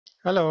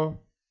Hello,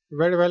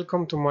 very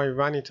welcome to my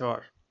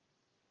Vanitar.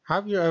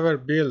 Have you ever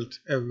built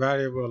a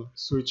variable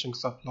switching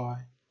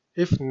supply?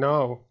 If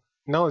no,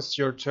 now it's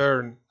your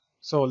turn.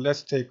 So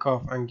let's take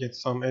off and get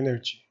some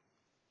energy.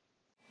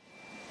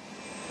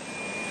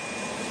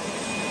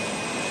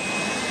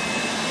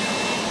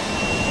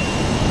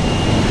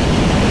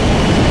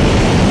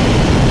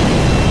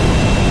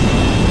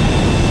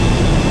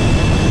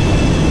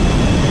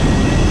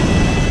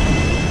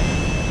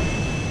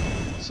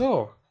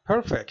 So,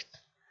 perfect.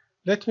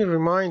 Let me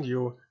remind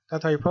you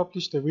that I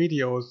publish the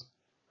videos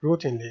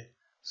routinely.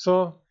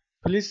 So,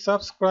 please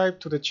subscribe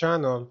to the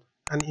channel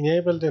and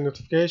enable the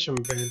notification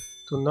bell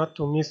not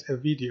to miss a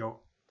video.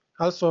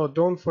 Also,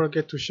 don't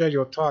forget to share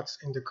your thoughts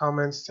in the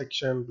comments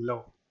section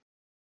below.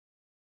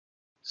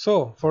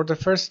 So, for the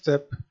first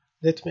step,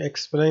 let me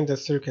explain the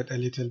circuit a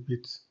little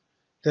bit.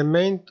 The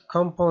main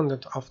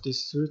component of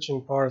this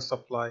switching power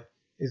supply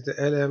is the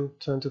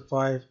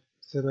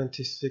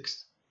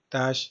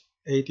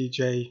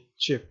LM2576-80J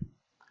chip.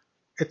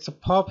 It's a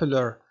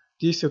popular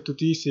DC to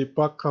DC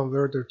buck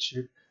converter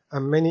chip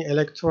and many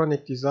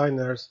electronic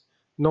designers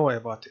know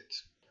about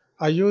it.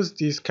 I use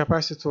these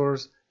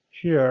capacitors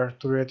here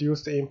to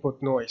reduce the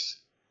input noise.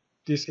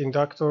 This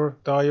inductor,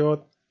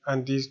 diode,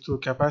 and these two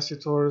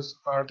capacitors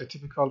are the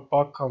typical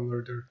buck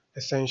converter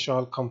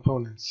essential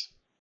components.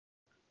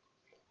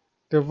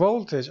 The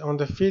voltage on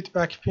the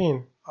feedback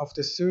pin of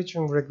the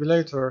switching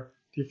regulator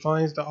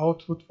defines the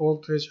output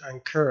voltage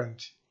and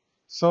current.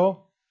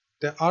 So,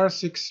 the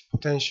R6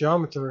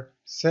 potentiometer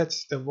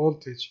sets the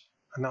voltage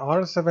and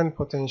R7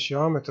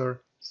 potentiometer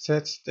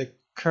sets the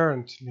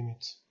current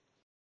limit.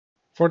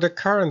 For the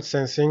current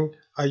sensing,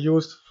 I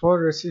used 4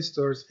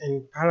 resistors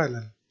in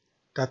parallel.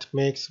 That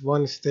makes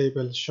one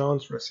stable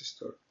shunt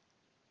resistor.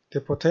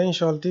 The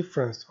potential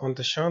difference on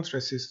the shunt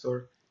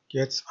resistor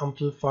gets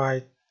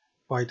amplified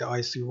by the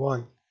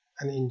IC1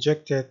 and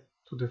injected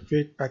to the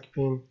feedback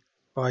pin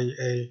by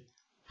a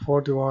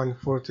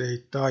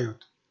 4148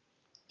 diode.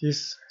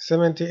 This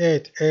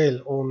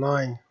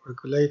 78L09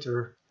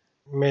 regulator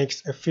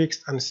makes a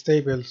fixed and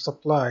stable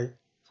supply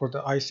for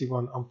the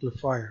IC1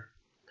 amplifier.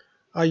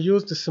 I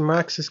used the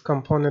Semaxis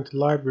component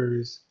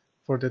libraries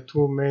for the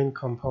two main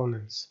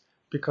components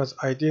because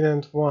I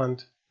didn't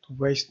want to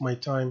waste my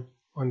time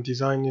on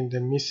designing the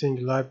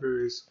missing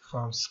libraries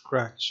from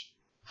scratch.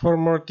 For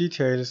more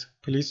details,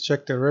 please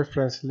check the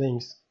reference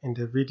links in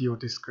the video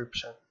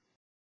description.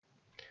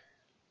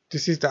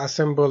 This is the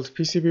assembled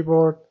PCB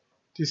board.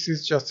 This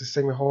is just a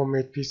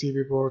semi-homemade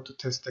PCB board to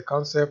test the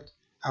concept.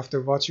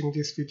 After watching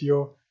this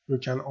video, you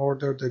can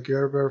order the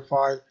Gerber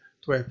file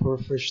to a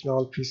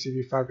professional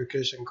PCB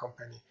fabrication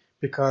company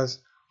because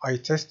I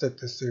tested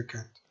the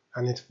circuit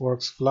and it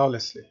works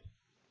flawlessly.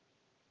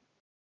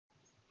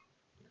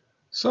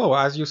 So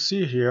as you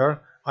see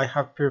here, I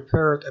have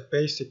prepared a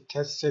basic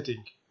test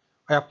setting.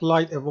 I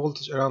applied a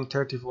voltage around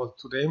 30 volts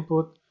to the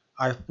input.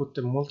 I've put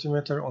the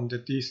multimeter on the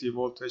DC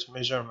voltage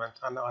measurement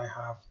and I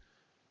have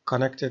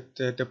connected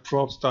the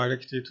probes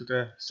directly to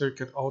the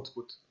circuit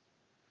output.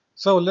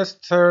 So let's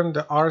turn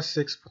the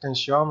R6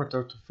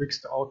 potentiometer to fix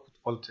the output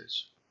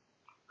voltage.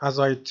 As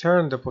I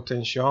turn the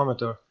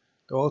potentiometer,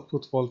 the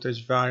output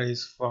voltage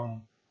varies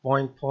from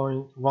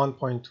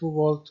 1.2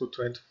 volt to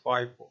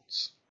 25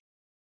 volts.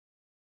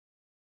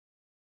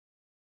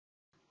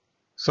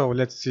 So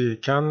let's see,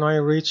 can I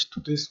reach to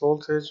this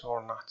voltage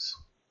or not?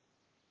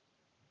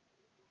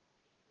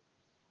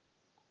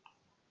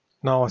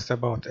 Now it's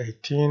about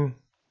 18,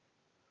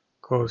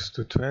 goes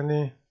to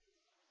 20,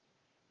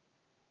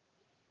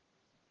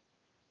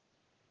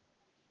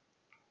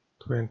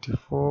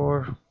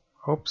 24,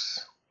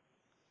 oops.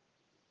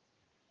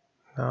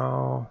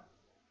 Now,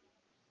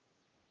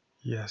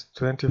 yes,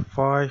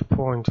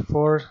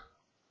 25.4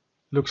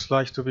 looks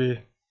like to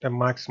be the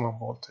maximum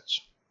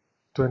voltage.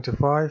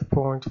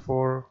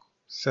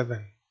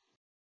 25.47.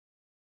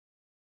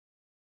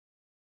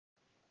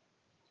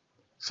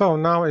 So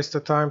now is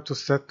the time to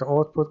set the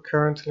output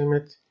current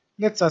limit.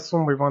 Let's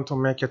assume we want to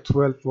make a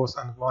 12 volts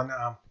and 1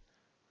 amp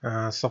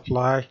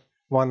supply.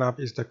 1 amp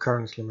is the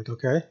current limit,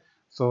 okay?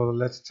 So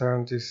let's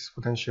turn this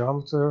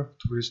potentiometer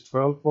to reach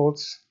 12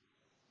 volts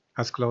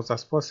as close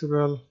as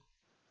possible.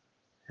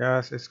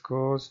 Yes, it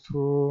goes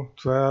to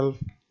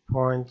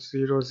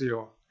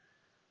 12.00.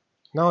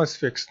 Now it's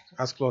fixed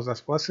as close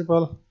as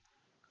possible.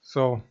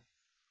 So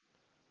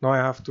now I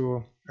have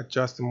to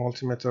adjust the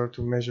multimeter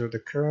to measure the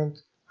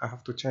current. I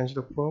have to change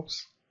the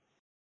probes.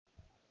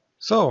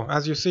 So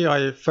as you see,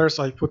 first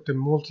I put the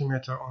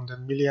multimeter on the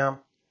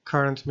milliamp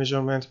current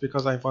measurement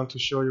because I want to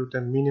show you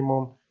the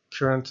minimum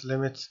current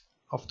limit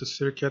of the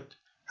circuit.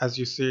 As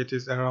you see, it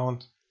is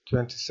around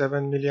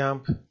 27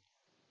 milliamp.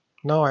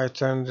 Now I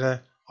turn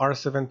the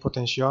R7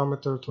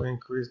 potentiometer to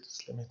increase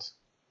this limit.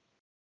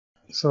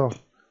 So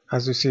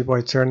as you see,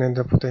 by turning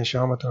the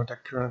potentiometer, the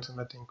current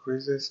limit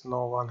increases.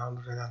 Now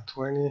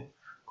 120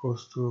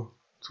 goes to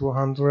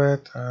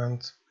 200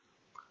 and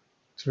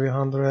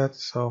 300.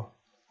 So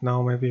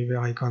now maybe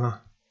I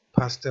gonna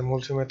pass the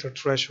multimeter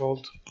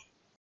threshold.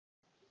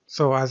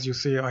 So as you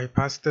see, I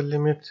passed the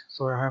limit,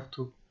 so I have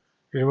to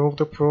Remove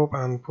the probe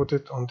and put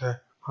it on the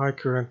high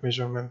current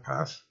measurement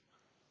path.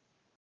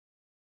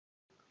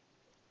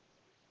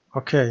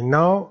 Okay,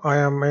 now I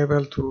am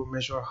able to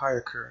measure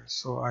higher current.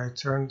 So I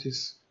turn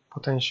this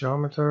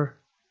potentiometer.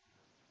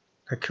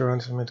 The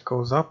current limit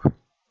goes up.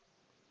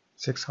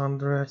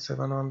 600,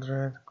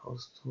 700,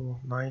 goes to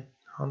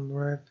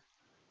 900,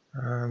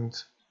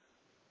 and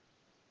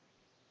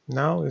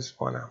now is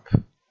 1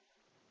 amp.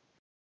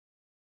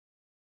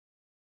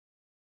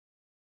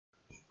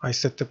 I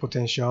set the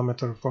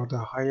potentiometer for the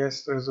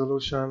highest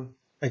resolution,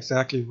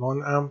 exactly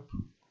 1 amp.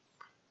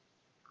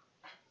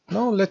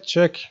 Now let's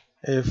check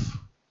if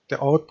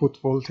the output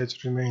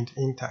voltage remained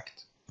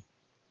intact.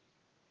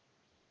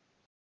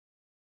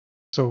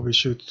 So we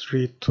should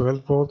read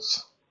 12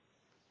 volts.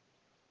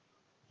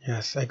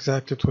 Yes,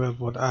 exactly 12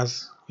 volts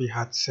as we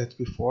had set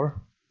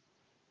before.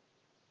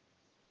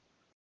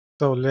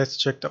 So let's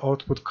check the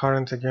output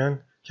current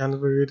again. Can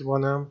we read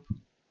 1 amp?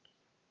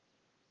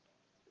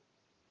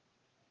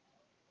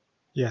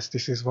 Yes,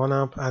 this is 1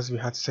 amp as we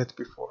had set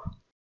before.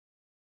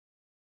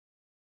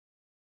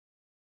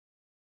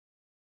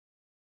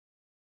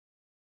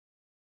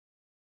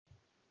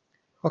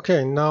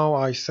 Okay, now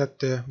I set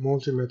the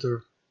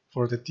multimeter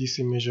for the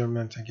DC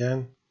measurement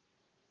again.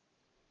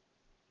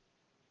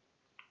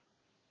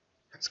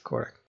 It's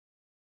correct.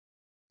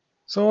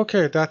 So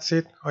okay, that's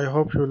it. I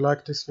hope you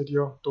liked this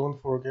video.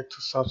 Don't forget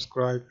to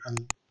subscribe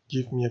and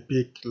give me a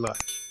big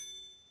like.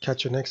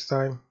 Catch you next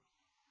time.